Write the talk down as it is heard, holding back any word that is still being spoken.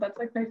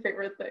like my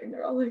favorite thing.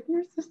 They're all like,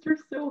 your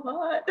sister's so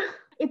hot.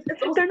 It's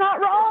also They're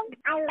not wrong.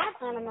 I love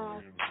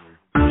animals.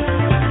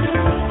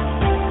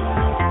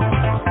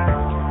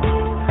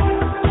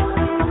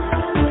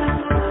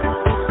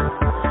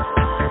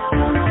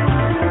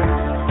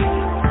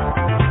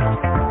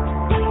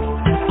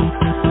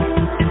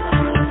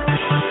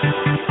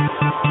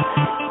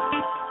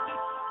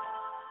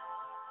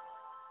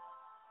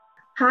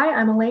 Hi,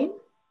 I'm Elaine.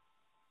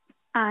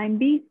 I'm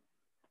B.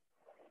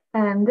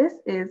 And this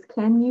is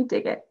Can You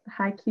Dig It?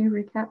 Haikyuu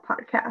Recap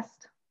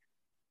Podcast.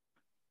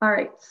 All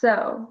right,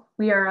 so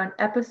we are on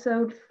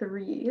episode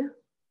 3,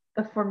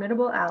 The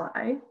Formidable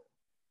Ally.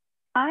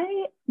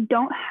 I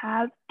don't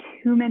have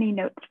too many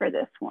notes for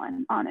this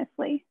one,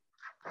 honestly.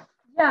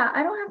 Yeah,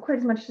 I don't have quite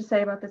as much to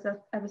say about this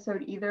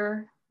episode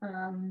either.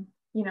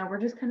 We're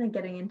just kind of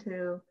getting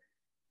into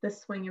the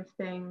swing of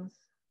things.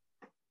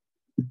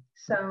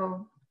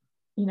 So,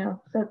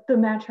 the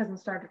match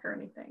hasn't started or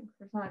anything.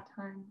 There's not a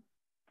time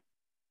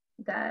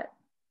that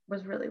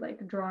was really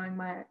like drawing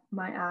my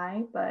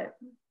eye, but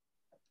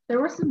there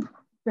were some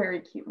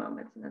very cute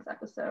moments in this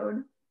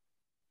episode.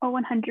 Oh,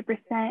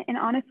 100%. And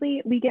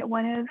honestly, we get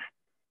one of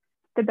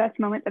the best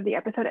moments of the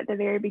episode at the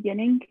very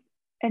beginning,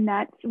 and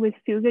that's with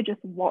Suga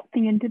just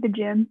waltzing into the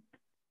gym.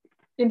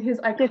 In his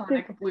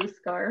iconic blue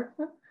scarf.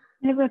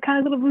 And his kind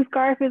of little blue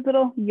scarf, his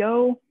little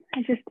yo.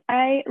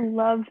 I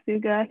love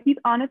Suga. He's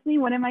honestly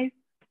one of my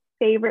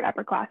favorite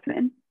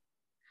upperclassmen.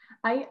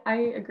 I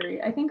agree.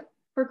 I think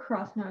for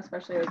Krasno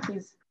especially,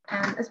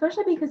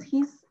 especially because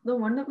he's the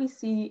one that we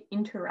see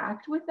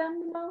interact with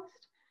them the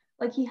most.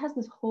 Like, he has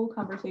this whole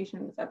conversation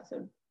in this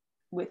episode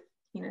with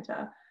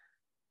Hinata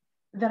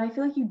that I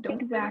feel like you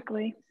don't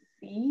exactly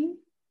really see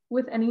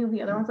with any of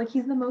the other ones. Like,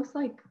 he's the most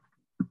like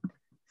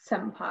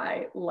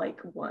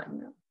senpai-like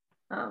one.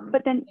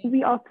 But then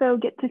we also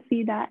get to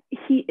see that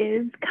he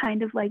is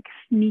kind of like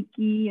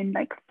sneaky and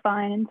like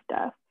fun and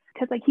stuff.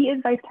 Because like he is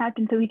vice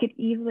captain, so he could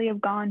easily have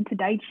gone to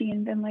Daichi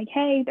and been like,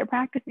 hey, they're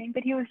practicing.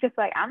 But he was just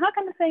like, I'm not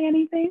going to say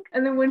anything.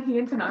 And then when he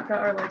and Tanaka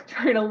are like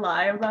trying to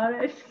lie about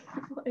it,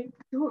 he's like,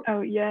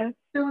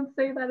 don't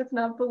say that, it's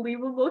not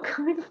believable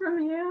coming from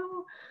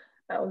you.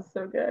 That was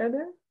so good.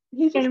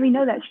 And we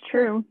know that's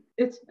true.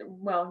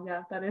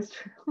 That is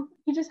true.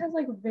 He just has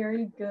like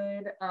very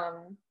good,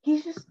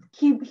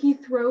 he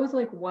throws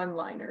like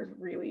one-liners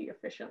really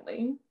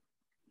efficiently.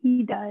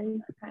 He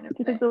does. Kind of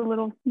just like the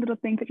little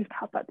things that just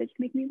pop up that just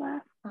make me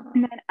laugh.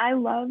 And then I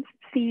love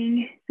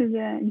seeing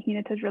Suga and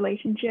Hinata's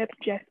relationship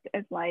just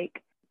as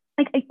like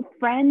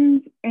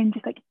friends and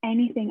just like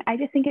anything. I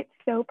just think it's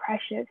so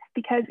precious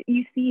because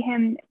you see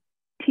him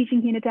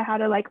teaching Hinata how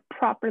to like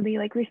properly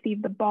like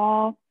receive the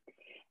ball,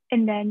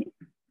 and then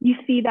you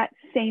see that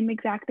same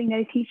exact thing that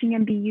he's teaching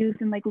him be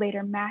used in like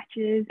later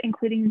matches,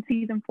 including in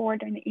season 4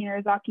 during the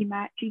Inarizaki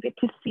match. You get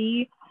to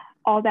see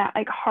all that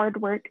like hard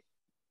work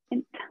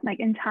and like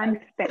in time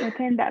spent with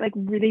him that like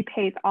really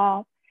pays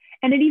off.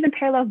 And it even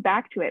parallels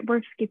back to it.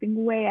 We're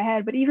skipping way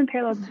ahead, but it even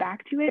parallels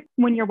back to it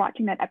when you're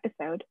watching that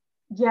episode.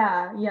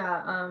 Yeah.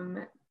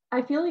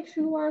 I feel like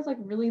Sugawara is like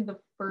really the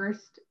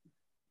first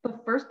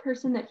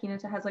person that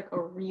Hinata has like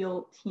a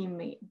real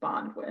teammate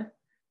bond with.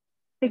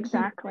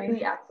 Exactly. He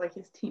really acts like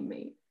his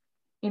teammate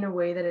in a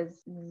way that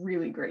is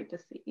really great to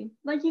see.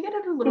 Like, you get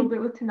it a little bit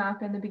with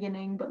Tanaka in the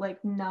beginning, but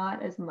like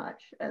not as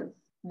much as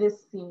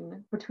this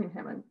scene between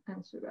him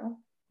and Suga.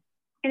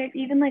 And it's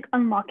even like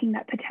unlocking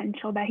that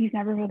potential that he's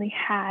never really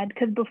had,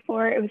 because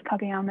before it was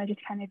Kageyama just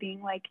kind of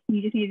being like,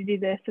 you just need to do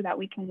this so that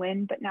we can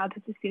win. But now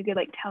this is Suga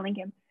like telling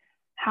him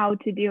how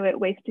to do it,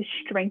 ways to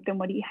strengthen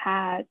what he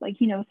has, like,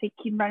 say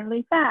he can run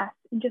really fast,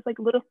 and just like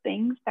little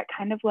things that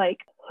kind of like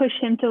push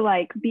him to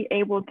like be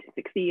able to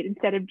succeed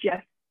instead of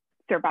just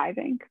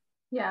surviving.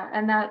 Yeah,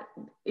 and that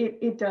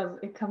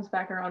it comes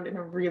back around in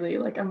a really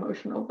like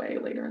emotional way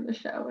later in the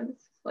show, and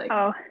it's just like,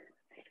 oh,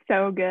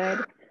 so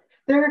good.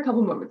 There are a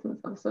couple moments in this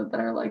episode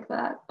that are like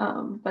that,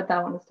 but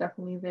that one is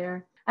definitely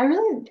there. I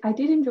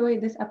did enjoy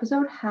this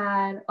episode.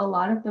 Had a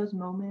lot of those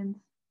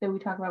moments that we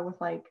talk about with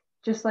like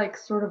just like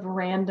sort of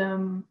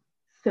random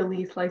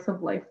silly slice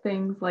of life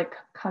things, like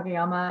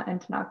Kageyama and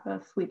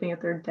Tanaka sleeping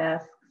at their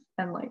desks,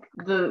 and like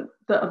the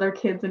other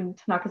kids in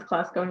Tanaka's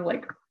class going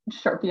like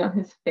Sharpie on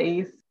his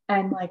face,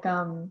 and like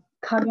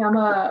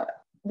Kageyama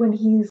when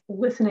he's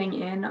listening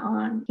in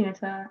on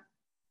Hinata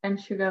and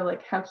Suga,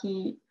 like how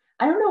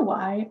I don't know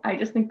why, I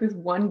just think this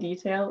one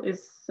detail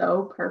is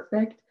so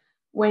perfect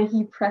when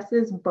he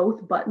presses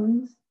both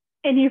buttons.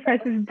 And he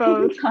presses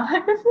both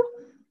times.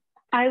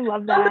 I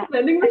love that.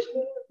 Vending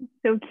machine.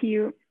 So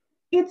cute.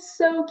 It's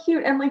so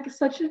cute, and like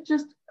such a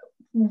just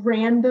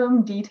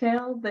random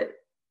detail that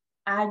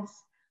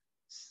adds,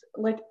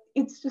 like,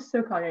 it's just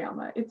so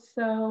Kageyama. It's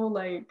so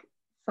like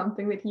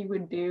something that he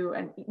would do,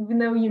 and even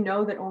though you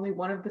know that only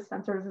one of the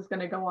sensors is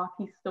going to go off,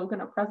 he's still going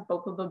to press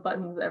both of the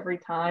buttons every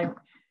time.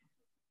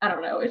 I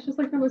don't know, it's just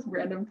like the most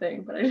random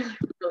thing, but I just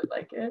really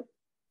like it.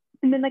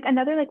 And then like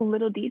another like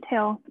little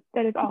detail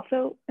that is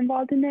also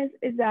involved in this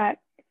is that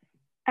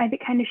as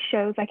it kind of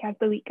shows, like as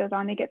the week goes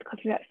on, it gets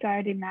closer to that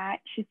Saturday match,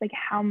 just like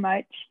how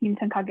much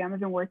Hinata and Kageyama have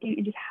been working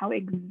and just how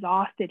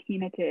exhausted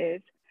Hinata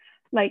is.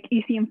 Like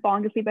you see him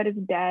falling asleep at his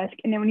desk,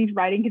 and then when he's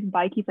riding his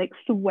bike, he's like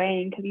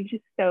swaying because he's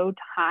just so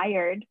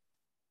tired.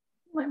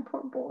 My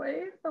poor boy.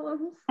 I love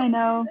him so I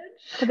know,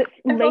 because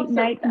it's late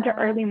nights into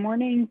early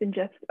mornings and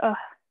just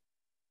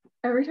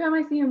every time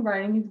I see him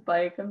riding his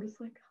bike, I'm just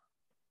like,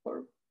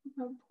 poor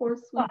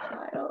sweet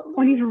child.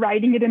 When he's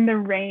riding it in the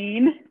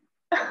rain.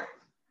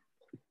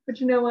 But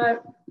you know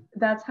what?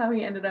 That's how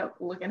he ended up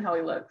looking how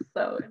he looks,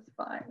 so it's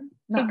fine.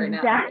 Not right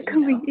now. But, you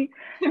know,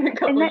 in a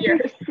couple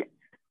years.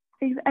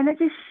 And it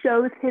just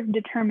shows his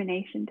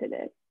determination to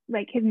this,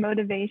 like his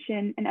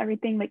motivation and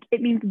everything. Like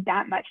it means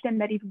that much to him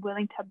that he's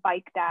willing to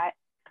bike that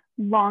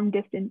long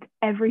distance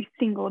every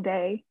single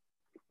day.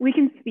 We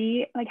can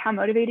see like how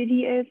motivated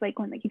he is, like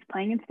when like he's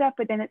playing and stuff,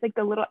 but then it's like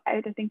the little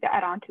other things to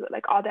add on to it,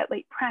 like all that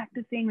late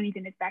practicing when he's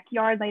in his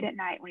backyard late at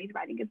night, when he's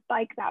riding his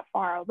bike that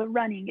far, all the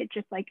running. It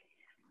just like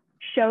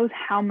shows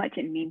how much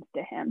it means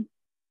to him.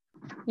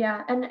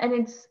 Yeah, and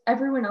it's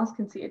everyone else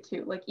can see it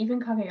too. Like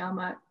even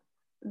Kageyama,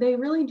 they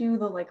really do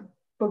the like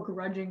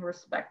begrudging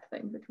respect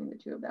thing between the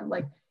two of them.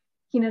 Like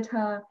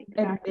Hinata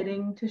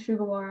admitting to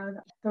Sugawara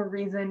that the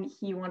reason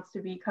he wants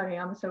to be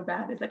Kageyama so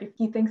bad is that if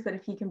he thinks that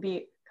if he can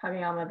beat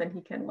Kageyama, then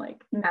he can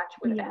like match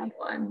with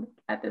anyone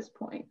at this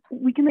point.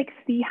 We can like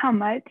see how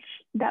much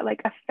that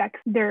like affects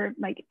their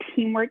like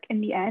teamwork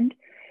in the end,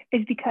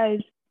 is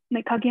because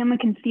like Kageyama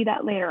can see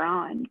that later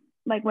on.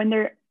 Like when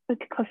they're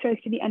like closer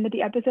to the end of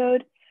the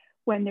episode,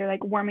 when they're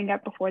like warming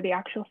up before the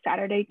actual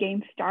Saturday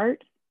game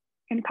starts,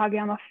 and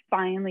Kageyama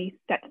finally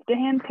steps to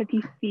him because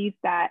he sees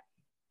that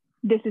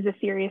this is a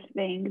serious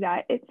thing,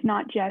 that it's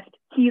not just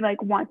he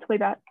like wants to play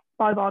that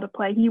volleyball to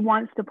play. He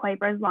wants to play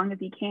for as long as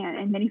he can.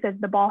 And then he says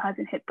the ball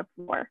hasn't hit the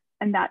floor.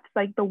 And that's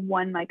like the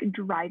one like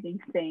driving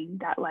thing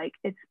that like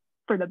it's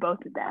for the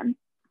both of them.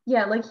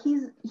 Yeah, like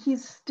he's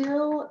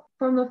still,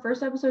 from the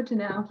first episode to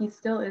now, he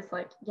still is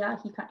like, yeah,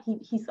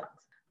 he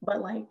sucks.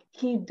 But like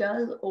he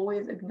does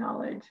always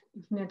acknowledge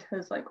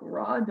Hinata's like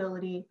raw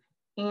ability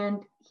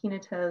and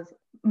Hinata's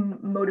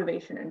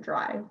motivation and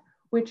drive,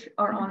 which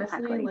are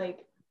honestly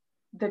like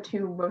the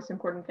two most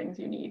important things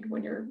you need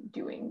when you're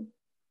doing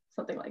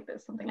something like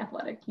this, something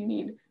athletic. You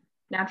need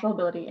natural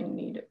ability and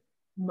you need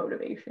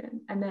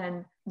motivation. And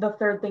then the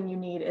third thing you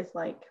need is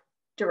like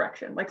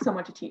direction, like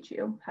someone to teach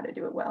you how to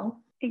do it well.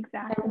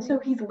 Exactly. And so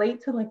he's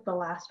late to like the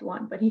last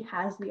one, but he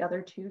has the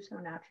other two so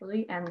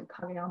naturally, and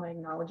Kageyama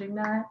acknowledging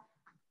that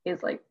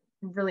is like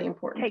really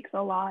important. Takes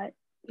a lot.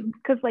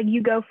 Because like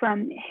you go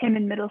from him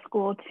in middle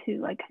school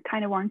to like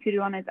kind of wanting to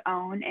do on his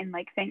own and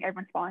like saying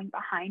everyone's falling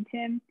behind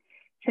him,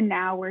 to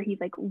now where he's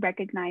like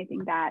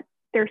recognizing that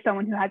there's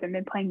someone who hasn't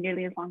been playing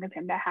nearly as long as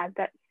him that has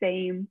that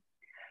same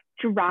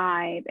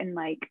drive and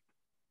like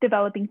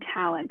developing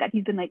talent that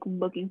he's been like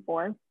looking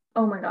for.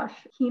 Oh my gosh,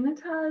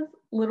 Hinata's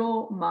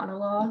little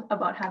monologue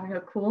about having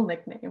a cool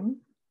nickname.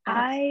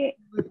 I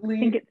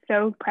think it's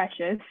so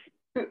precious.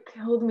 It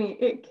killed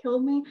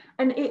me.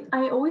 And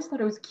I always thought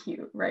it was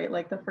cute, right?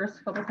 Like the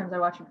first couple times I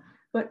watched it,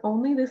 but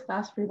only this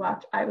last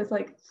rewatch, I was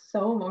like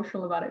so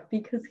emotional about it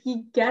because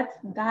he gets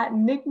that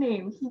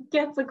nickname. He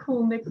gets a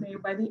cool nickname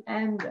by the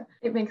end.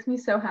 It makes me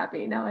so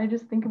happy. Now I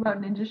just think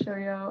about Ninja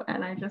Shoujo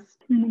and I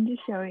just... Ninja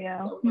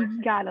Shoujo.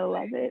 You gotta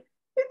love it.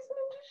 It's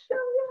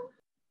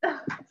Ninja Shoujo.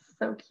 It's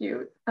so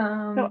cute.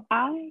 So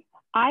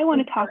I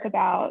want to talk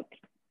about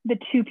the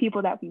two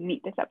people that we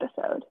meet this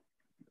episode.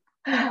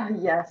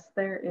 Yes,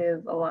 there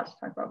is a lot to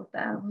talk about with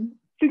them.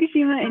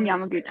 Tsukishima and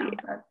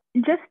Yamaguchi.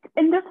 Just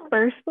in the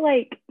first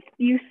like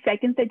few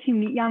seconds that you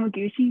meet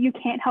Yamaguchi, you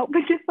can't help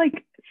but just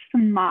like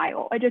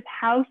smile at just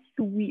how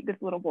sweet this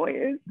little boy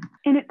is.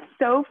 And it's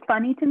so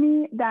funny to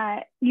me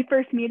that you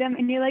first meet him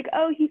and you're like,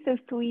 oh, he's so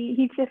sweet.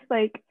 He's just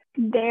like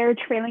there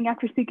trailing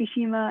after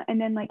Tsukishima. And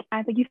then like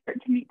as like you start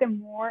to meet them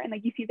more and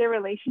like you see their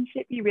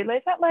relationship, you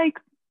realize that like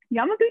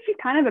Yamaguchi's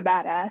kind of a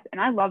badass, and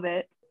I love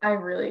it. I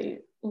really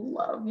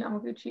love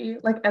Yamaguchi,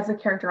 like as a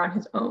character on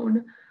his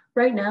own.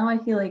 Right now, I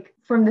feel like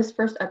from this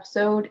first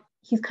episode,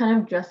 he's kind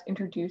of just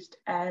introduced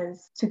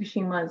as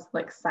Tsukishima's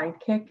like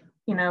sidekick.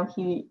 You know,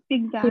 he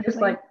just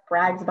like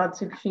brags about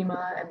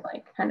Tsukishima and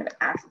like kind of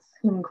asks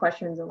him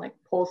questions and like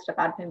pulls stuff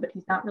out of him, but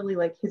he's not really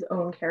like his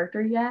own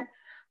character yet.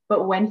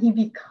 But when he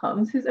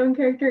becomes his own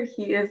character,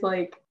 he is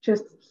like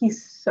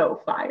he's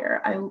so fire.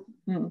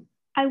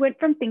 I went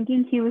from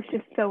thinking he was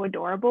just so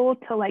adorable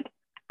to like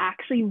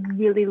actually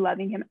really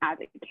loving him as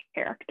a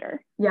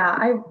character. Yeah,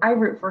 I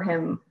root for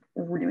him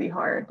really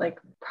hard. Like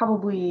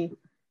probably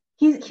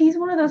he's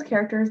one of those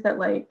characters that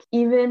like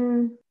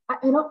even I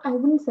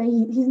wouldn't say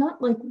he's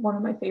not like one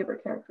of my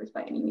favorite characters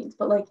by any means,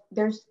 but like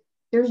there's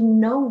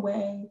no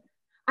way.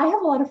 I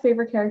have a lot of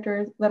favorite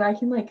characters that I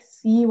can like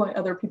see why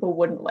other people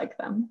wouldn't like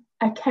them.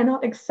 I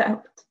cannot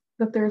accept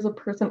that there's a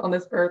person on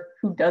this earth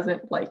who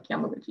doesn't like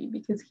Yamaguchi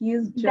because he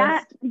is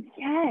just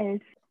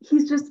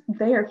he's just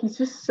there. He's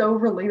just so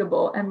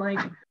relatable. And like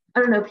I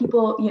don't know,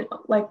 people, you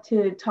know, like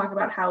to talk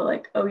about how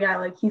like, oh yeah,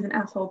 like he's an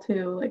asshole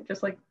too, like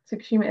just like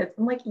Tsukishima is.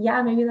 I'm like,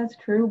 yeah, maybe that's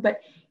true,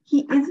 but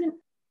he isn't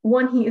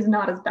one, he is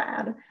not as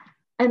bad.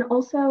 And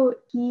also,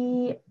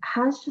 he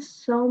has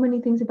just so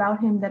many things about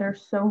him that are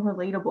so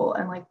relatable.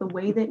 And like the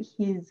way that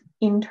his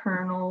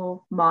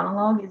internal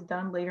monologue is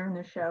done later in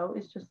the show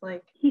is just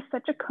like, he's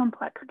such a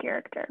complex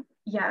character.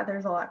 Yeah,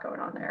 there's a lot going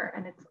on there,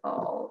 and it's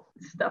all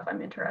stuff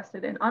I'm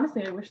interested in.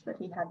 Honestly, I wish that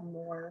he had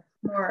more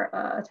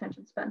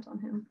attention spent on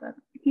him. But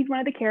he's one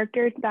of the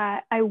characters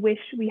that I wish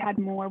we had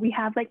more. We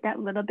have like that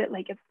little bit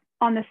like it's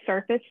on the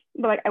surface,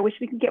 but like I wish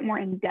we could get more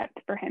in depth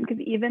for him, because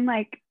even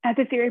like as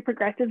the series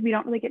progresses, we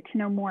don't really get to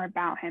know more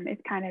about him.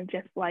 It's kind of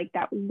just like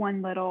that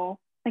one little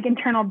like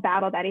internal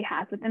battle that he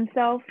has with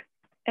himself,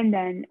 and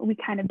then we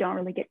kind of don't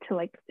really get to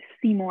like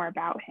see more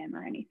about him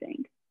or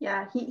anything.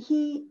 Yeah,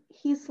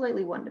 he's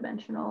slightly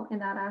one-dimensional in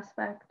that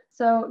aspect.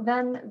 So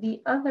then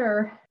the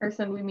other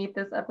person we meet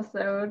this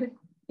episode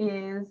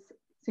is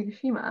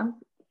Tsukishima.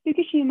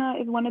 Tsukishima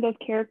is one of those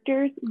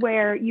characters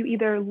where you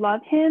either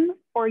love him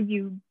or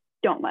you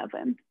don't love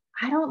him.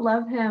 I don't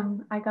love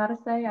him. I gotta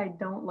say, I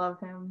don't love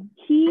him.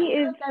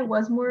 I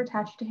was more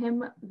attached to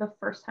him the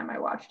first time I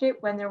watched it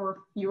when there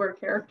were fewer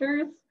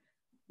characters,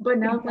 but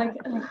now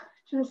exactly.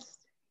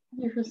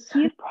 It's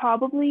like, he's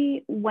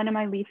probably one of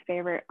my least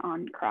favorite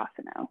on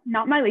Kurosano.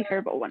 Not my least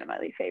favorite, but one of my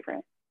least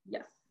favorite.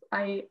 Yes,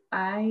 I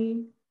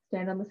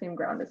stand on the same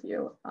ground as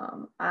you.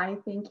 I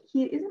think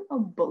he isn't a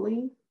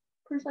bully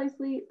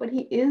precisely, but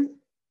he is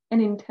an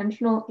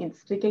intentional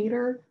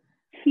instigator.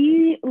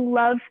 He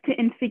loves to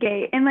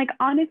instigate, and like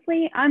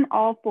honestly, I'm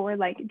all for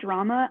like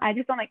drama. I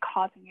just don't like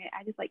causing it.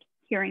 I just like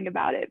hearing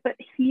about it. But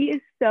he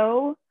is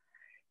so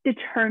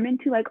determined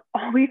to like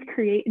always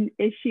create an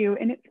issue,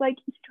 and it's like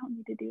you don't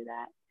need to do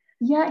that.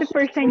 Yeah, the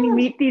first time you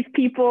meet these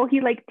people,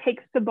 he like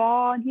takes the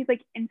ball and he's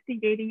like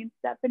instigating and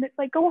stuff, and it's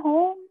like, go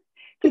home.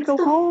 Just go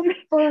home.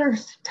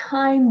 First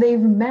time they've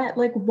met,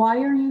 like,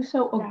 why are you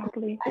so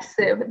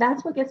aggressive?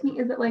 That's what gets me,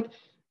 is that like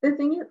the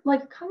thing is,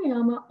 like,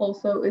 Kageyama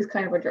also is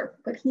kind of a jerk,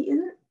 but he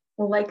isn't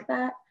like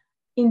that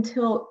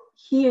until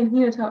he and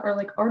Hinata are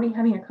like already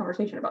having a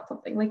conversation about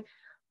something. Like,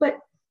 but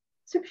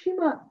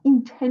Tsukishima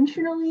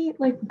intentionally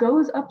like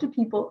goes up to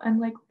people and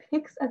like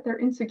picks at their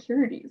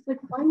insecurities. Like,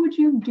 why would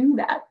you do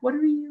that? What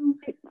are you?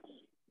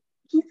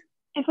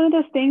 It's one of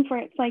those things where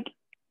it's like,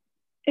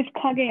 if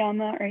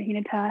Kageyama or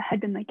Hinata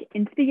had been like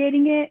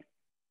instigating it,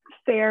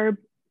 fair,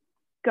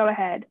 go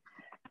ahead.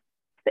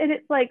 And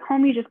it's like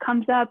homie just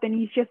comes up and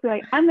he's just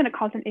like, I'm gonna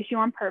cause an issue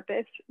on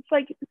purpose. It's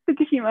like,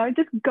 Tsukishima,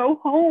 just go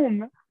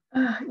home.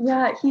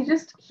 Yeah,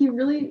 he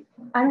really,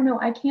 I don't know,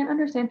 I can't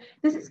understand.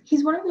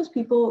 He's one of those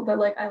people that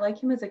like, I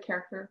like him as a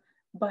character,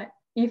 but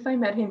if I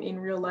met him in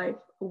real life,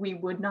 we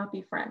would not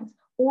be friends.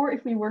 Or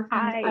if we were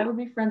friends, I would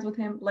be friends with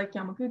him like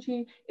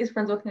Yamaguchi is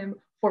friends with him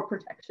for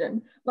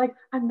protection. Like,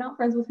 I'm not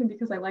friends with him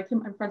because I like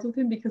him. I'm friends with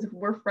him because if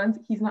we're friends,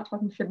 he's not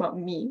talking shit about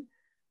me.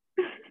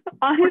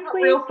 Honestly, we're not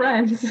real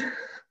friends.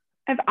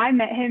 If I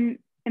met him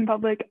in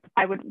public,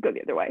 I would go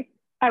the other way.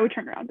 I would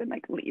turn around and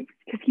like leave,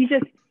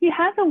 because he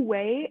has a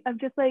way of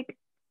just like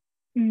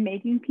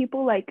making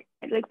people like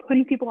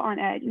putting people on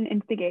edge and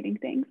instigating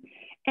things.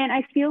 And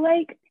I feel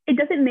like it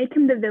doesn't make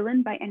him the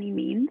villain by any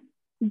means,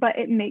 but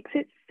it makes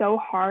it so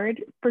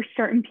hard for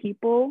certain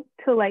people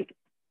to like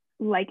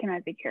him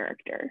as a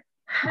character.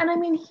 And I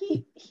mean,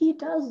 he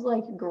does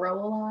like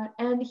grow a lot,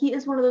 and he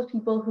is one of those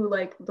people who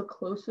like the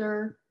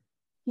closer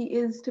he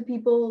is to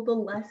people, the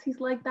less he's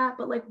like that.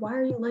 But like, why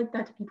are you like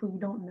that to people you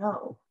don't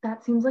know?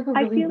 That seems like a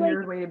really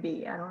weird way to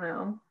be. I don't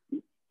know.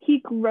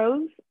 He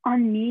grows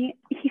on me.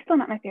 He's still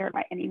not my favorite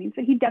by any means,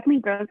 but he definitely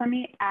grows on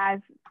me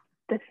as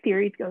the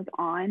series goes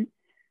on.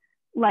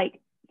 Like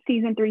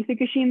season 3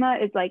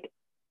 Tsukishima is like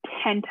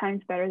 10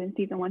 times better than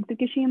season 1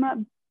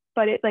 Tsukishima,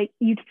 but it's like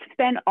you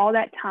spend all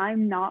that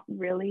time not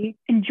really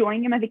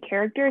enjoying him as a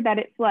character, that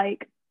it's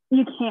like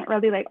you can't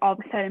really like all of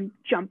a sudden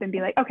jump and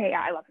be like, okay,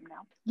 yeah, I love him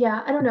now.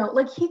 Yeah, I don't know.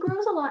 Like, he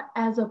grows a lot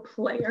as a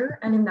player,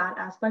 and in that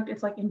aspect,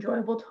 it's like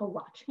enjoyable to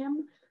watch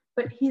him.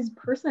 But his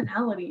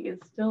personality is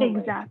still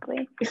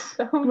exactly like,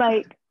 so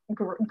like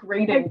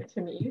grating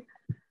to me.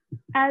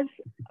 As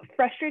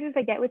frustrated as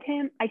I get with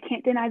him, I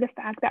can't deny the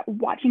fact that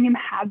watching him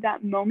have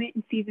that moment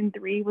in season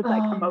 3 was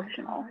like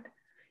emotional.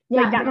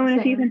 Yeah, like that moment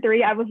in season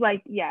 3, I was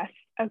like, yes,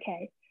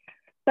 okay.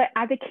 But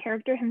as a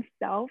character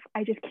himself,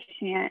 I just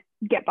can't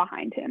get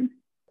behind him.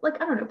 Like,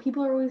 I don't know,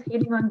 people are always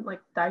hating on like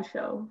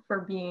Daisho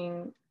for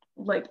being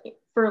like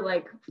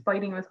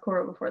fighting with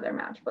Koro before their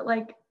match, but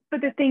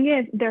the thing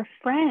is, they're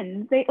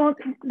friends.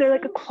 They're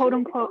like a quote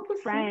unquote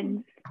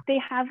friends. They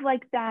have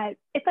like that.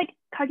 It's like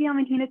Kageyama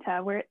and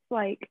Hinata, where it's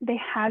like they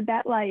have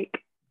that like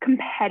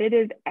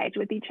competitive edge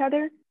with each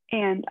other.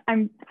 And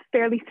I'm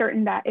fairly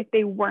certain that if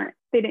they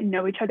didn't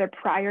know each other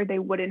prior, they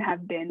wouldn't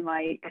have been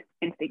like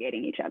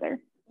instigating each other.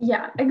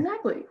 Yeah,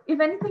 exactly.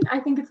 If anything, I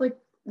think it's like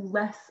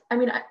less. I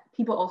mean,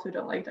 people also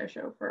don't like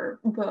Daisho for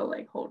the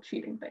like whole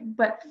cheating thing,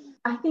 but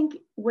I think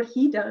what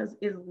he does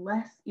is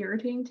less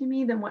irritating to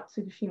me than what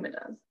Tsukishima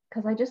does,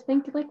 because I just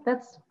think like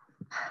that's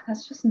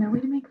just no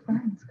way to make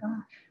friends. Gosh,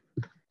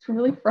 it's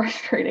really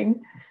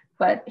frustrating.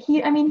 But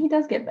he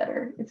does get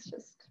better. It's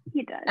just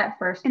he does at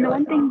first. And the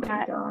like, one thing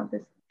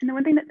that And the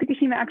one thing that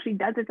Tsukishima actually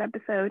does this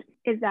episode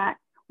is that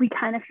we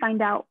kind of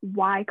find out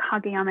why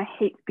Kageyama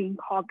hates being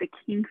called the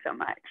king so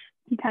much.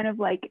 He kind of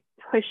like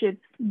pushes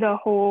the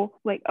whole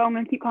like, oh, I'm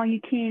gonna keep calling you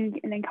king,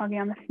 and then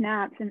Kageyama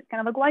snaps, and it's kind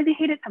of like, why does he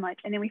hate it so much?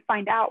 And then we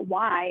find out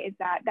why is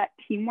that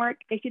teamwork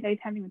issue that he's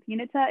having with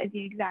Hinata is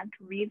the exact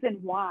reason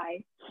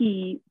why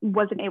he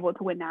wasn't able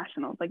to win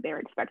nationals like they were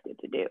expected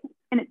to do.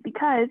 And it's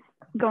because,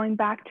 going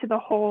back to the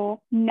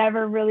whole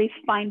never really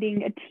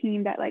finding a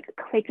team that like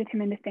clicks with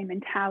him in the same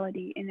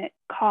mentality, and it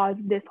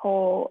caused this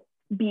whole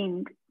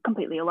being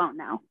completely alone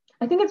now.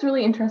 I think it's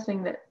really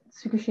interesting that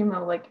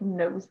Tsukishima like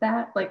knows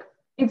that. Like,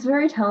 it's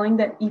very telling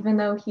that even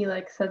though he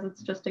like says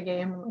it's just a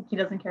game, like he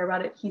doesn't care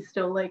about it, he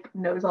still like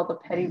knows all the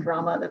petty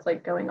drama that's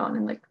like going on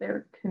in like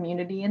their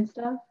community and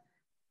stuff.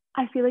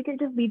 I feel like it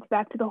just leads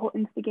back to the whole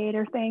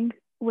instigator thing,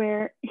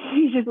 where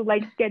he just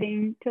likes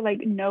getting to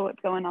like know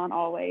what's going on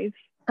always.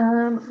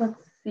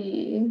 Let's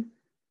see.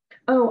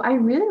 Oh, I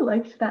really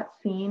liked that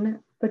scene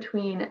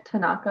between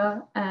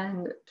Tanaka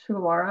and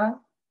Sugawara.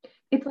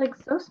 It's like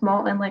so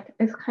small and like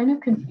it's kind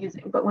of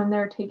confusing, but when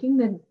they're taking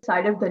the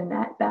side of the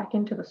net back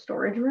into the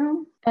storage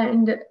room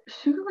and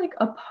Suga like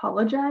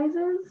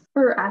apologizes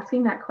for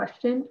asking that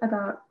question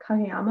about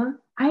Kageyama,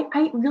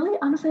 I really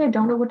honestly I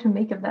don't know what to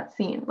make of that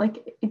scene.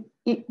 Like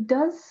it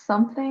does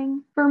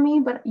something for me,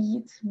 but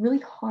it's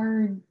really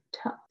hard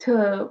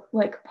to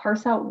like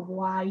parse out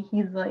why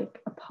he's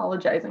like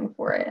apologizing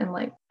for it, and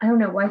like I don't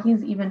know why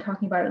he's even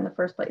talking about it in the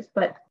first place,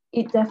 but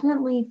it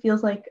definitely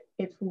feels like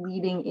it's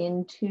leading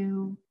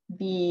into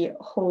the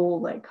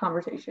whole like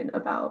conversation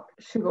about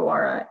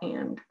Sugawara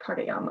and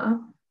Kageyama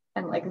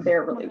and like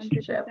their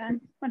relationship. 100%.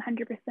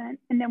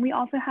 And then we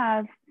also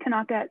have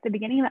Tanaka at the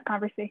beginning of that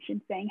conversation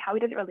saying how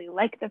he doesn't really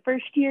like the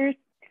first years,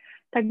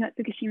 talking about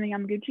Tsukishima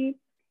Yamaguchi.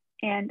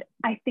 And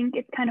I think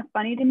it's kind of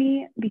funny to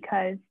me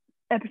because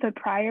episode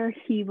prior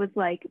he was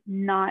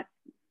not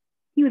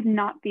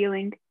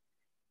feeling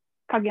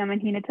Kageyama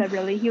and Hinata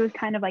really. He was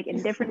kind of like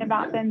indifferent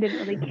about them,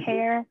 didn't really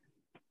care.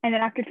 And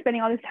then after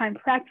spending all this time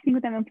practicing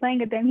with them and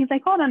playing with them, he's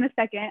like, hold on a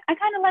second, I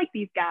kind of like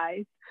these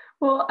guys.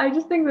 Well, I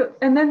just think that,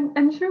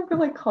 and Shugo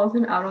like calls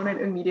him out on it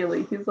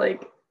immediately. He's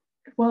like,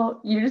 well,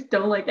 you just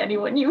don't like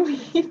anyone you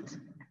meet,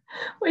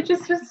 which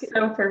is just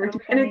so perfect. So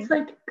and it's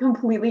like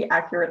completely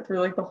accurate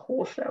through like the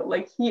whole show.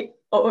 Like he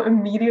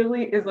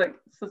immediately is like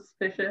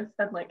suspicious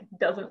and like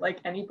doesn't like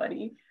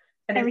anybody.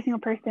 And every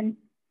single person.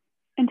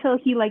 Until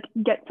he like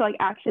gets to like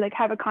actually like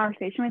have a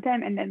conversation with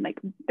them, and then like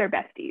they're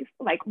besties,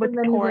 like with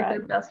Tora. He's like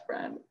their best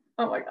friend.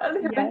 Oh my god,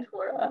 him and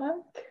Tora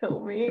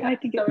kill me. I'm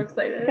so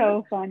excited.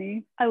 So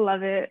funny. I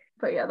love it.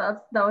 But yeah,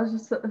 that was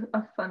just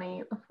a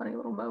funny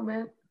little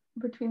moment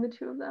between the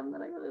two of them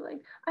that I really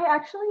liked.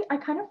 I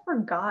kind of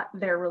forgot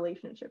their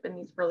relationship in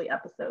these early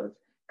episodes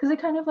because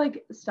it kind of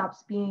like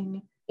stops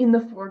being in the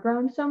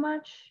foreground so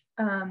much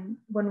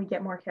when we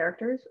get more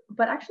characters.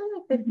 But actually,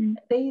 like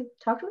they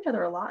talk to each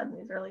other a lot in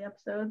these early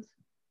episodes.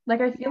 Like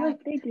I feel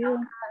like they do.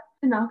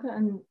 Tanaka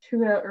and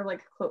Suga are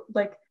like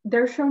like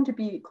they're shown to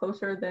be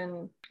closer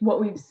than what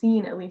we've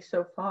seen at least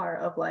so far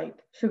of like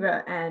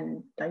Suga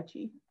and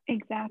Daichi.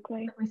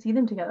 Exactly. We see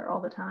them together all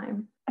the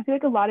time. I feel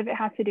like a lot of it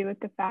has to do with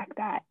the fact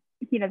that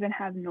he doesn't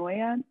have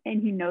Noya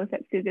and he knows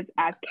that Suga's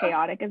as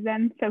chaotic as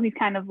them, so he's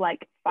kind of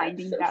like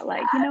finding that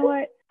like, you know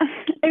what,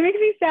 it makes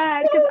me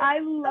sad because I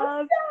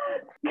love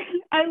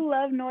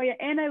Noya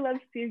and I love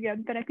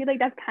Suga, but I feel like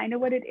that's kind of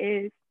what it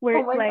is, where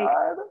it's like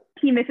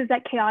he misses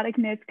that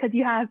chaoticness because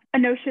you have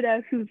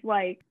Inoshida who's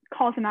like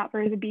calls him out for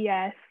his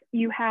BS.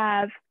 You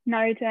have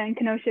Narita and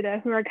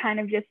Kanoshida who are kind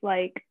of just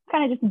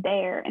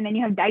there, and then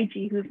you have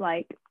Daichi who's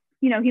like,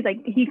 you know, he's like,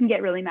 he can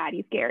get really mad,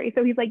 he's scary.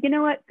 So he's like, you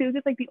know what,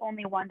 Suga's like the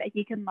only one that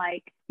he can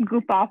like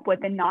goof off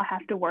with and not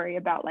have to worry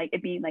about like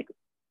it being like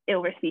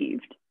ill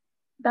received.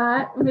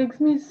 That makes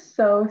me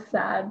so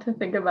sad to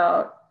think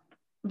about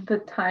the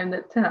time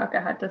that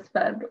Tanaka had to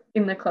spend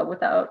in the club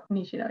without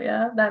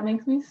Nishinoya. That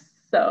makes me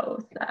so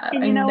sad.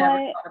 I never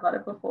thought about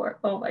it before.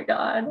 Oh my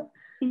god.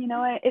 And you know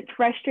what? It's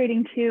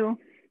frustrating too,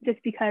 just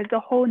because the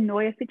whole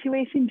Noya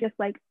situation just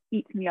like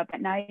eats me up at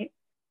night.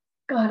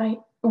 God,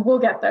 we'll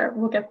get there.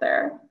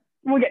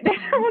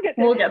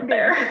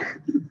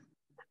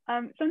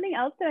 Something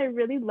else that I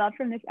really love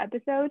from this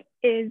episode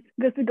is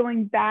this is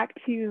going back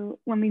to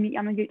when we meet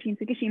Yamaguchi and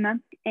Tsukishima,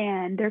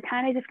 and they're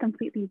kind of just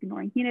completely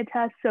ignoring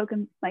Hinata, so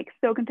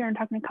concerned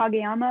talking to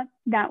Kageyama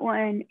that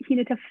when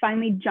Hinata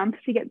finally jumps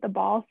to get the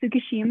ball,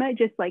 Tsukishima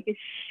just like is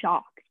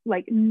shocked,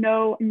 like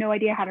no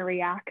idea how to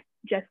react,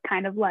 just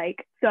kind of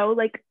like so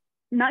like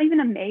not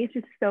even amazed,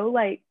 just so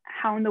like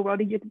how in the world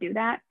did you have to do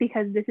that,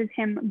 because this is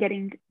him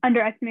getting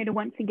underestimated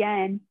once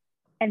again.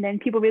 And then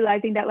people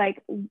realizing that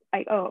like,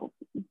 oh,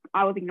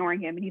 I was ignoring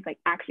him and he's like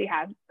actually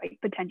has like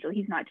potential.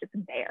 He's not just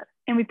there.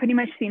 And we've pretty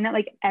much seen that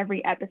like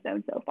every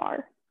episode so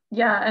far.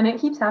 Yeah, and it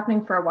keeps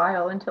happening for a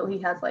while until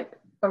he has like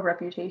a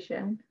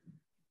reputation.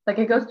 Like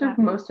it goes through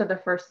most of the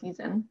first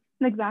season.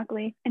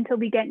 Exactly. Until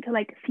we get into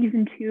like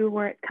season 2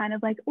 where it's kind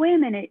of like, wait a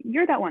minute,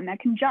 you're that one that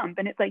can jump.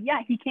 And it's like, yeah,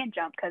 he can't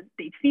jump because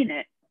they've seen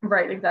it.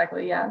 Right,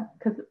 exactly, yeah.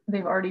 Because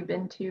they've already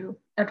been to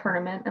a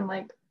tournament and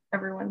like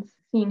everyone's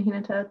seen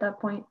Hinata at that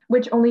point,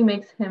 which only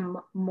makes him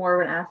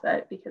more of an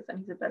asset because then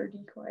he's a better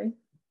decoy.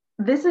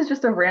 This is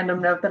just a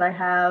random note that I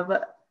have.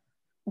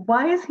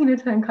 Why is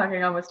Hinata and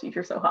Kageyama's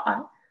teacher so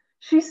hot?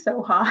 She's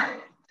so hot.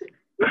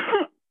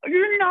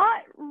 You're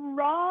not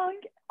wrong,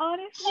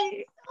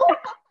 honestly.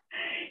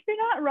 You're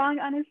not wrong,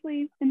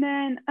 honestly. And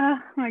then, oh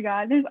my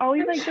God, there's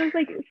always like those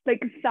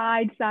like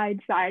side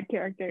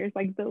characters,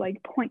 like the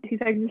like 0.2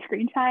 seconds of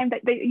screen time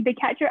that they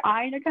catch your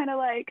eye and you're kind of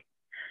like,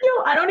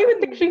 yo, I don't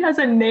even think she has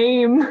a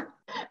name.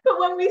 But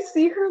when we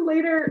see her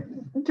later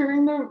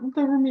during the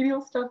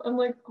remedial stuff, I'm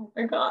like, oh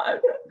my God,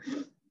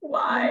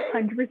 why?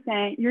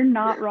 100%. You're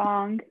not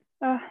wrong.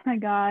 Oh my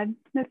God,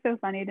 that's so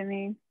funny to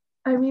me.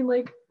 I mean,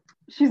 like,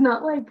 she's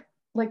not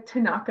like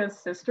Tanaka's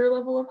sister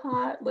level of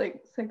hot,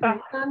 like Seiko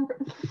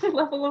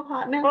level of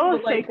hotness,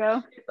 but like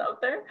Seiko. she's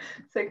out there.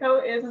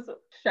 Seiko is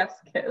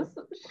chef's kiss.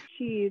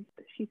 She's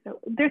so,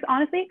 there's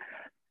honestly,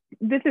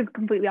 this is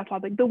completely off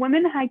topic. The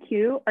women in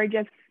Haikyuu are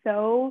just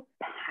so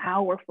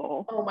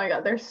powerful. Oh my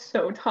God, they're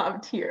so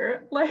top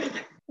tier.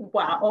 Like,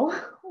 wow.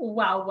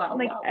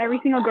 Like every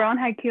single girl in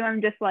Haikyuu,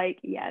 I'm just like,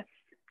 yes.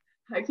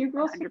 Haikyuu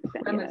girls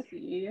supremacy.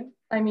 Yes.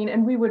 I mean,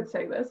 and we would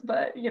say this,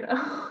 but you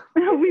know.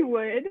 we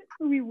would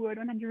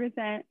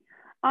 100%.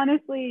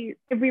 Honestly,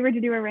 if we were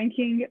to do a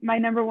ranking, my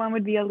number one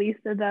would be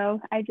Elisa, though.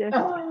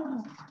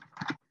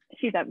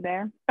 She's up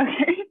there.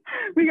 Okay,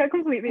 we got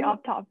completely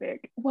off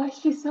topic. Why is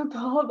she so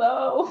tall,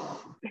 though?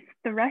 It's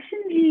the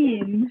Russian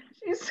genes.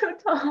 She's so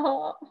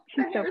tall.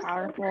 She's so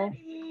powerful.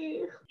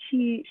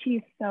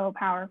 She's so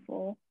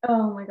powerful.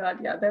 Oh my God,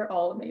 yeah, they're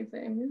all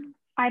amazing.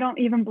 I don't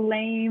even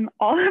blame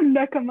all of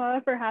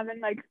Nekoma for having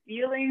like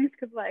feelings,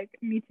 because like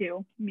me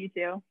too.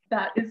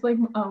 That is like,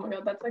 oh my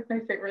God, that's like my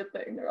favorite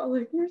thing. They're all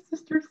like, your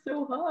sister's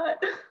so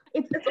hot.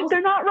 It's also,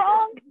 they're not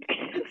wrong.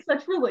 It's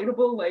such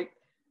relatable like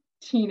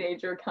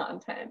teenager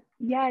content.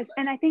 Yes,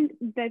 and I think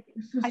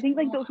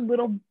like those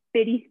little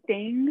bitty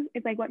things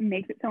is like what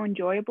makes it so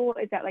enjoyable,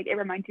 is that like it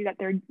reminds you that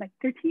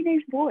they're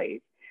teenage boys.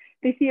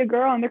 They see a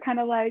girl and they're kind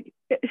of like,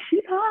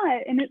 she's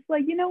hot, and it's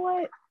like, you know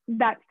what?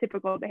 That's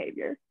typical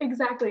behavior.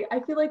 Exactly. I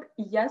feel like,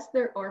 yes,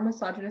 there are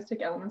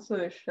misogynistic elements to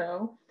this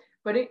show,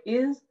 but it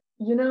is,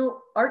 you know,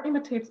 art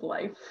imitates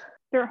life.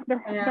 They're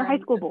high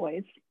school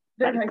boys.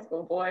 They're high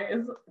school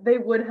boys. They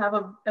would have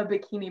a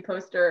bikini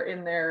poster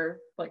in their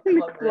like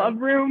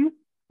club room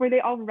where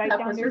they all write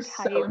down their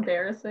type. So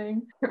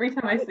embarrassing. Every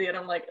time I see it,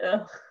 I'm like,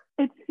 ugh.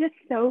 It's just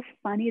so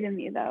funny to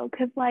me though,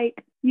 because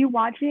like you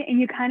watch it and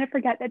you kind of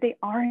forget that they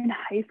are in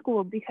high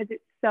school, because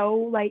it's so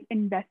like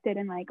invested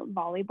in like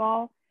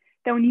volleyball,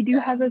 that when you do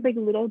have those like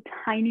little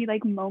tiny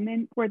like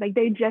moments where like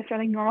they just are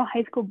like normal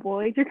high school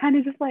boys, you're kind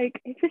of just like,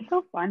 it's just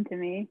so fun to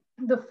me.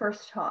 The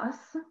first toss.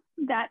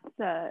 That's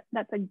a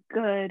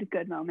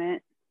good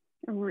moment.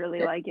 I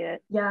really like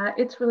it. Yeah,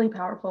 it's really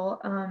powerful.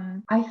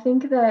 I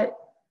think that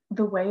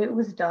the way it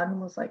was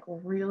done was like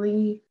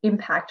really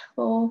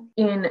impactful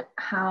in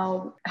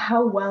how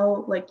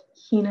well like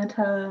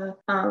Hinata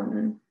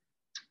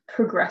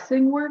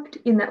progressing worked,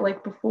 in that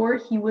like before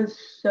he was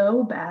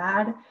so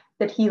bad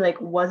that he like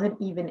wasn't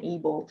even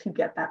able to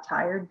get that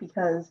tired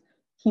because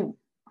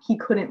he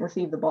couldn't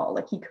receive the ball.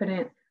 Like he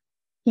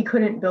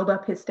couldn't build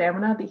up his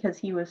stamina because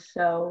he was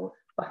so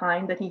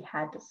behind that he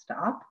had to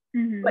stop.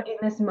 Mm-hmm. But in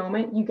this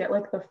moment, you get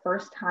like the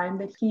first time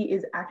that he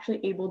is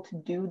actually able to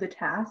do the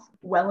task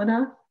well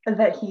enough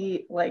that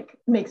he like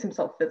makes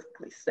himself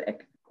physically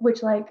sick,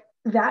 which like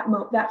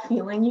that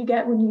feeling you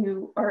get when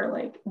you are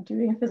like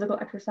doing a physical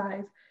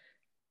exercise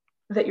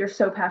that you're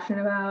so passionate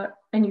about,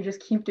 and you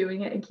just keep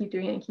doing it and keep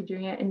doing it and keep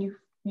doing it, and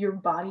your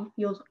body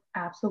feels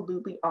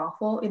absolutely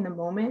awful in the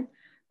moment,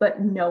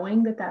 but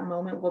knowing that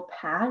moment will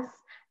pass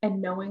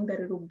and knowing that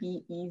it'll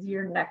be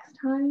easier next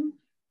time,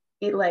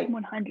 it like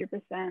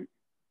 100%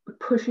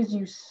 pushes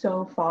you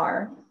so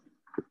far.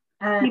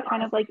 And you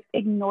kind of like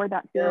ignore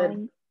that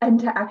feeling. And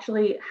to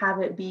actually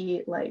have it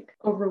be like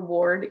a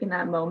reward in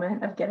that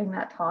moment of getting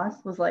that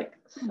toss was like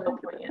so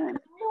poignant. In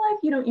real life,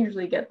 you don't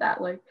usually get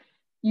that. Like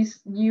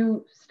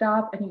you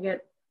stop and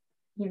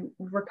you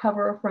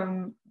recover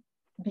from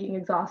being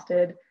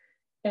exhausted,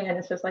 and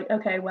it's just like,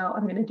 okay, well,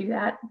 I'm gonna do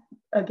that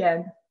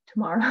again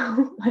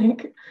tomorrow.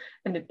 Like,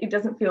 and it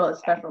doesn't feel as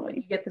special. Like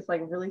you get this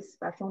like really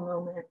special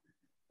moment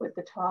with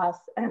the toss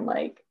and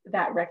like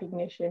that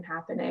recognition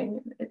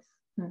happening.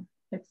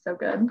 It's so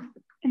good.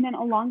 And then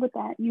along with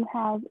that, you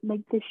have like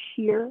the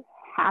sheer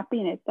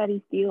happiness that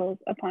he feels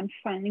upon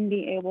finally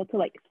being able to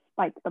like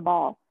spike the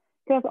ball.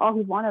 Because that's all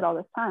he wanted all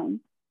this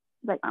time.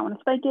 Like, I want to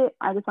spike it.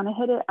 I just want to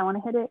hit it. I want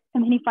to hit it.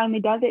 And then he finally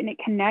does it and it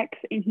connects.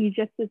 And he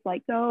just is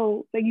like,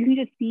 so like, you can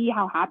just see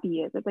how happy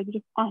he is. It's like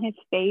just on his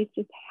face,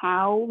 just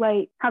how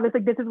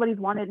this is what he's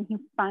wanted. And he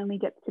finally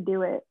gets to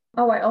do it.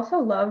 Oh, I also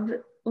loved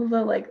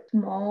the like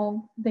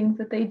small things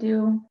that they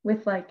do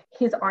with like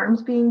his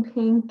arms being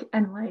pink,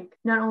 and like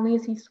not only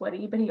is he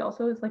sweaty, but he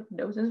also is like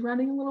nose is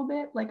running a little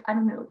bit. Like, I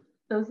don't know,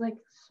 those like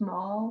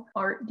small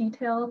art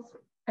details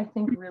I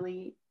think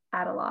really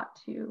add a lot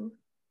to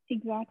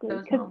exactly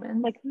those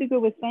moments. Like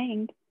Suga was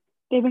saying,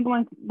 they've been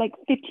going like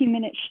 15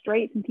 minutes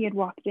straight since he had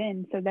walked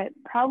in. So that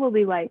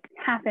probably like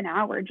half an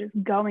hour just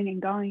going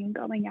and going and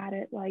going at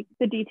it. Like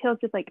the details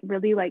just like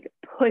really like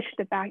push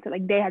the fact that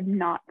like they have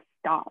not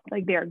stopped.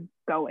 Like they're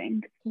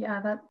going.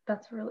 Yeah,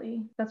 that's a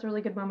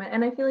really good moment.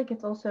 And I feel like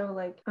it's also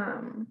like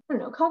I don't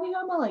know,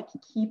 Kageyama like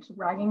keeps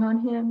ragging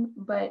on him,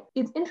 but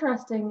it's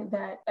interesting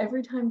that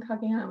every time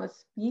Kageyama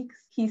speaks,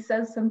 he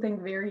says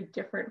something very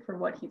different from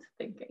what he's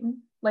thinking.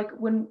 Like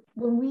when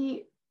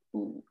we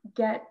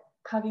get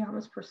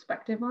Kageyama's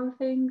perspective on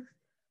things,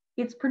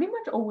 it's pretty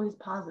much always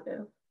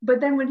positive. But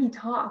then when he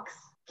talks,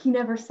 he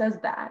never says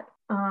that.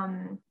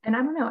 And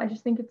I don't know, I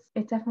just think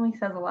it definitely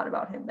says a lot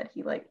about him that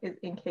he like is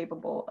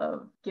incapable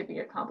of giving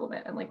a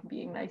compliment and like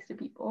being nice to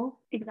people.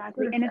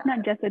 Exactly. And it's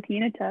not just with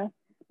Hinata.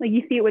 Like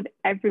you see it with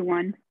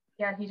everyone.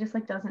 Yeah, he just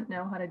like doesn't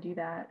know how to do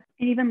that.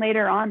 And even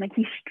later on, like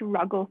he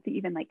struggles to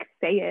even like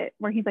say it,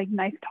 where he's like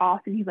nice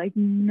toss and he's like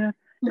no,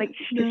 like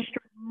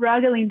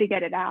struggling to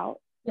get it out.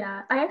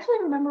 Yeah, I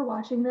actually remember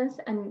watching this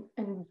and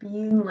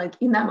being like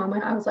in that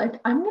moment, I was like,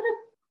 I'm gonna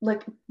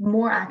like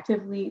more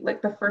actively,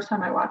 like the first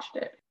time I watched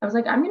it, I was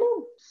like, I'm gonna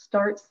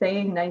start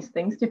saying nice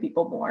things to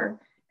people more,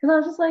 because I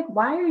was just like,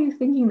 why are you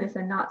thinking this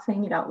and not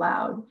saying it out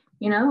loud,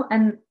 you know?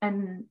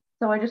 And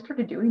so I just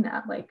started doing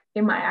that. Like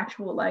in my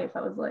actual life,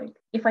 I was like,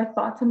 if I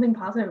thought something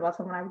positive about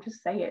someone, I would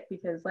just say it,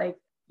 because like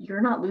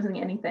you're not losing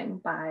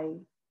anything by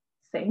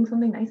saying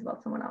something nice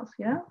about someone else,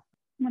 you know?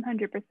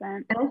 100%.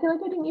 And I feel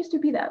like I didn't used to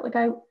be that. Like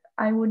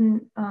I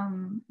wouldn't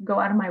go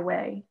out of my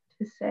way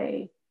to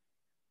say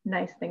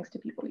nice things to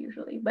people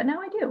usually, but now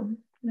I do,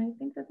 and I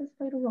think that this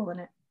played a role in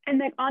it. And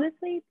like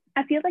honestly,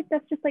 I feel like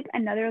that's just like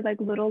another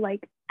like little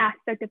like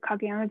aspect of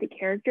Kageyama the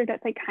character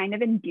that's like kind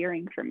of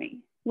endearing for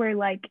me, where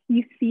like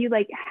you see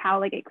like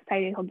how like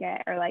excited he'll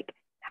get, or like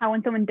how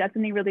when someone does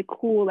something really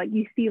cool, like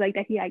you see like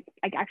that he like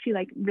actually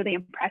like really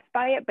impressed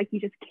by it, but he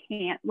just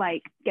can't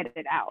like get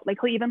it out. Like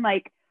he'll even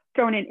like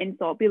throw in an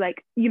insult, be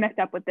like, you messed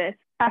up with this,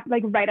 after,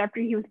 like right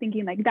after he was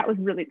thinking like that was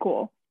really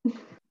cool.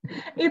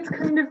 It's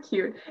kind of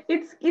cute.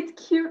 It's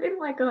cute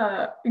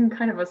in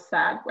kind of a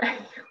sad way.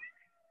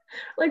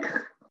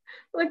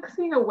 like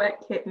seeing a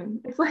wet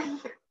kitten. It's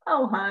like,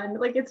 oh hun,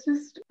 like it's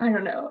just, I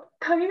don't know.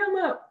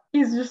 Kageyama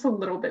is just a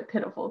little bit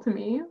pitiful to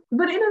me,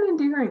 but in an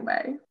endearing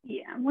way.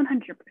 Yeah, 100%.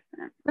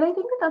 But I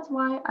think that's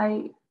why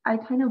I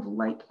kind of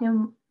like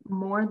him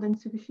more than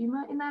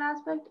Tsukishima in that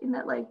aspect, in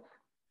that like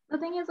the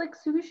thing is like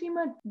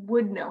Tsukishima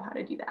would know how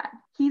to do that.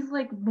 He's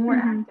like more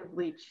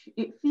actively,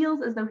 it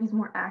feels as though he's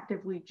more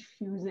actively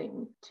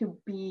choosing to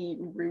be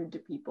rude to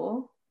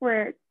people.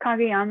 Where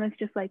Kageyama's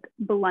just like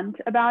blunt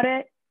about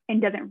it and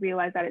doesn't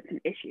realize that it's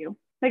an issue.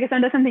 Like if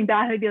someone does something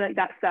bad, he'd be like,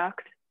 that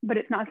sucked. But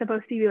it's not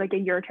supposed to be like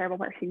you're a terrible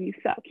person, you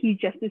suck. He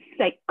just is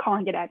like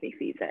calling it as he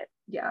sees it.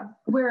 Yeah.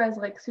 Whereas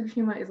like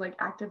Tsukishima is like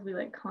actively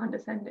like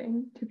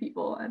condescending to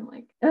people and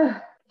like,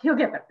 ugh. He'll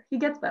get better. He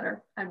gets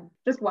better. I'm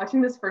just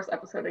watching this first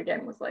episode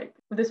again was like,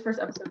 this first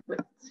episode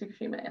with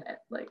Tsukishima in it,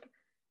 like,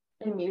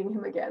 and meeting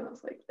him again, I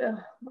was like, oh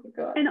my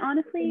God. And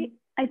honestly,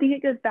 I think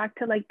it goes back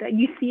to like that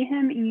you see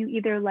him and you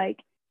either like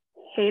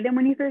hate him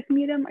when you first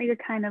meet him, or you're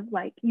kind of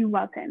like, you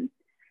love him.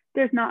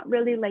 There's not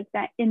really like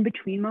that in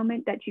between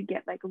moment that you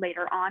get like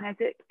later on as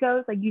it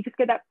goes. Like you just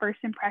get that first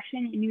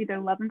impression and you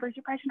either love him first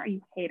impression or you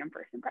hate him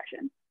first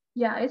impression.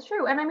 Yeah, it's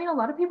true. And I mean, a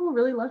lot of people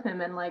really love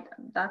him, and like,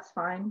 that's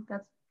fine.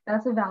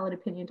 That's a valid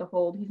opinion to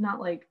hold. He's not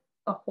like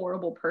a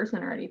horrible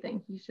person or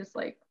anything. He's just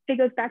like, it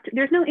goes back to,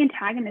 there's no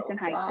antagonist in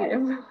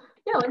Haikyuu.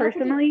 Yeah,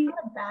 personally, he's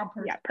not a bad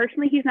person. Yeah,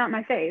 personally, he's not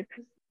my fave.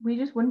 We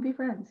just wouldn't be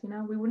friends, you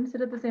know? We wouldn't sit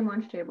at the same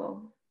lunch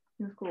table.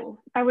 It was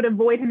cool. I would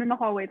avoid him in the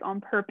hallways on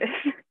purpose.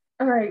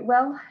 All right,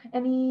 well,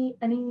 any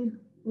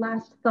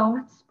last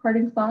thoughts,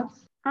 parting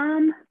thoughts?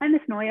 I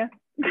miss Noya.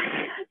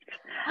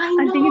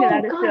 I'm thinking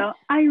about it still.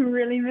 I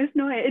really miss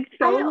Noya. It's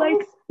so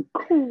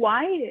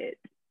quiet.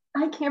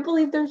 I can't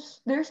believe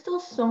there's still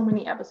so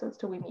many episodes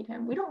till we meet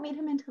him. We don't meet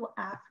him until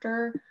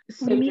after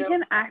Seijo. We meet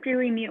him after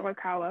we meet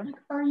Oikawa. Like,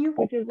 are you?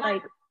 Which is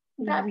like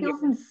that weird.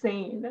 Feels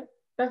insane.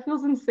 That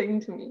feels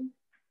insane to me.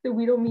 That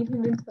we don't meet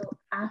him until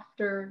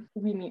after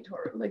we meet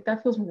Toru. Like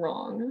that feels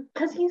wrong.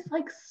 Because he's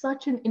like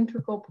such an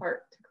integral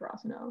part to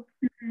Karasuno.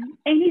 Mm-hmm.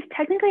 And he's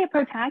technically a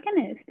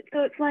protagonist. So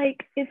it's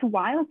like, it's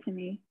wild to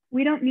me.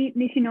 We don't meet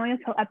Nishinoya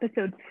till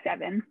episode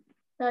 7.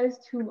 That is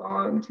too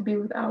long to be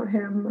without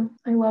him.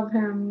 I love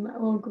him, a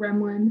little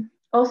gremlin.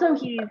 Also,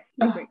 he's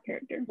a great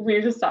character.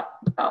 We just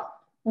talked about,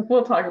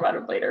 we'll talk about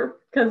it later,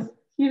 because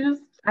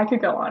I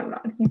could go on and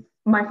on. He's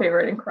my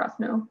favorite in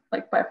Karasuno,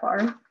 like by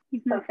far.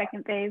 He's my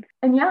second fave.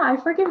 And yeah, I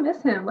freaking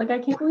miss him. Like, I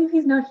can't believe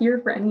he's not here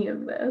for any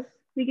of this.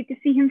 We get to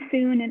see him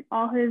soon in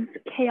all his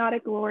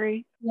chaotic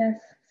glory. Yes,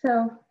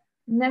 so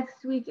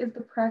next week is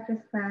the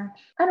practice match.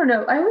 I don't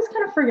know, I always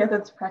kind of forget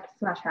that this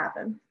practice match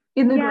happened.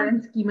 In the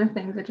grand scheme of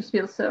things, it just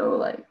feels so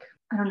like,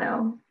 I don't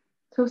know,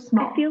 so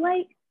small. I feel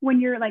like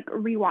when you're like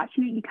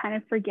rewatching it, you kind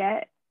of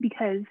forget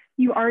because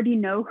you already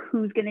know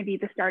who's going to be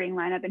the starting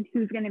lineup and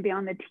who's going to be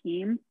on the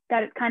team,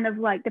 that it's kind of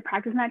like the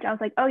practice match. I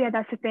was like, oh yeah,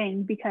 that's the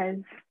thing, because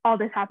all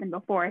this happened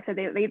before. So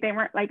they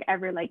weren't like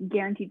ever like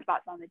guaranteed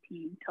spots on the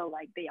team till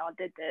like they all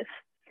did this.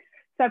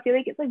 So I feel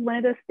like it's like one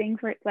of those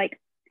things where it's like,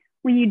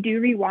 when you do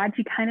rewatch,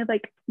 you kind of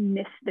like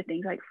miss the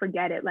things, like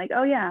forget it. Like,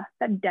 oh yeah,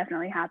 that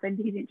definitely happened.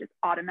 He didn't just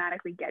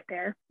automatically get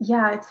there.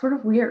 Yeah, it's sort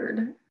of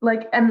weird.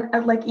 Like, and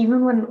like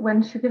even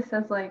when Shuka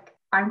says like,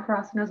 I'm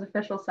Karasuno's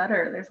official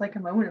setter, there's like a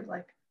moment of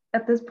like,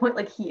 at this point,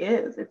 like he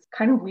is. It's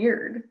kind of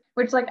weird.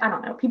 Which like, I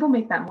don't know. People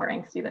make that more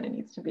angsty than it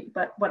needs to be,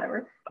 but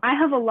whatever. I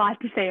have a lot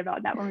to say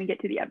about that when we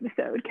get to the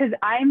episode, because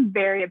I'm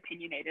very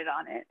opinionated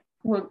on it.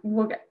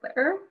 We'll get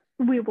there.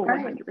 We will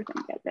 100%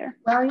 get there.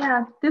 Well,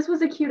 yeah, this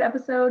was a cute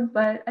episode,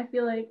 but I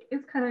feel like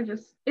it's kind of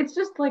just, it's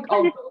just like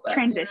all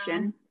transition.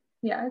 You know?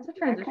 Yeah, it's a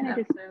transition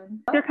episode.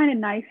 They're kind of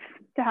nice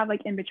to have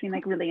like in between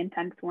like really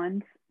intense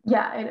ones.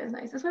 Yeah, it is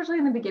nice, especially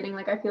in the beginning.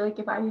 Like I feel like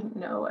if I didn't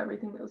know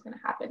everything that was going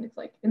to happen, it's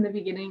like in the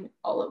beginning,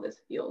 all of this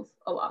feels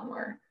a lot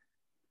more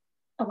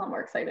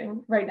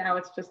exciting. Right now,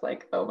 it's just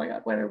like, oh my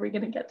God, when are we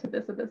going to get to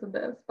this and this and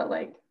this? But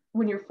like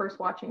when you're first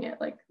watching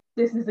it, like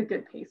this is a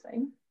good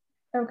pacing.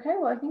 Okay,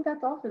 well, I think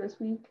that's all for this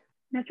week.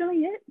 That's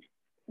really it.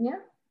 Yeah.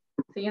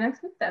 See you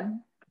next week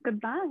then.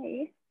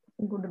 Goodbye.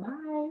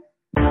 Goodbye.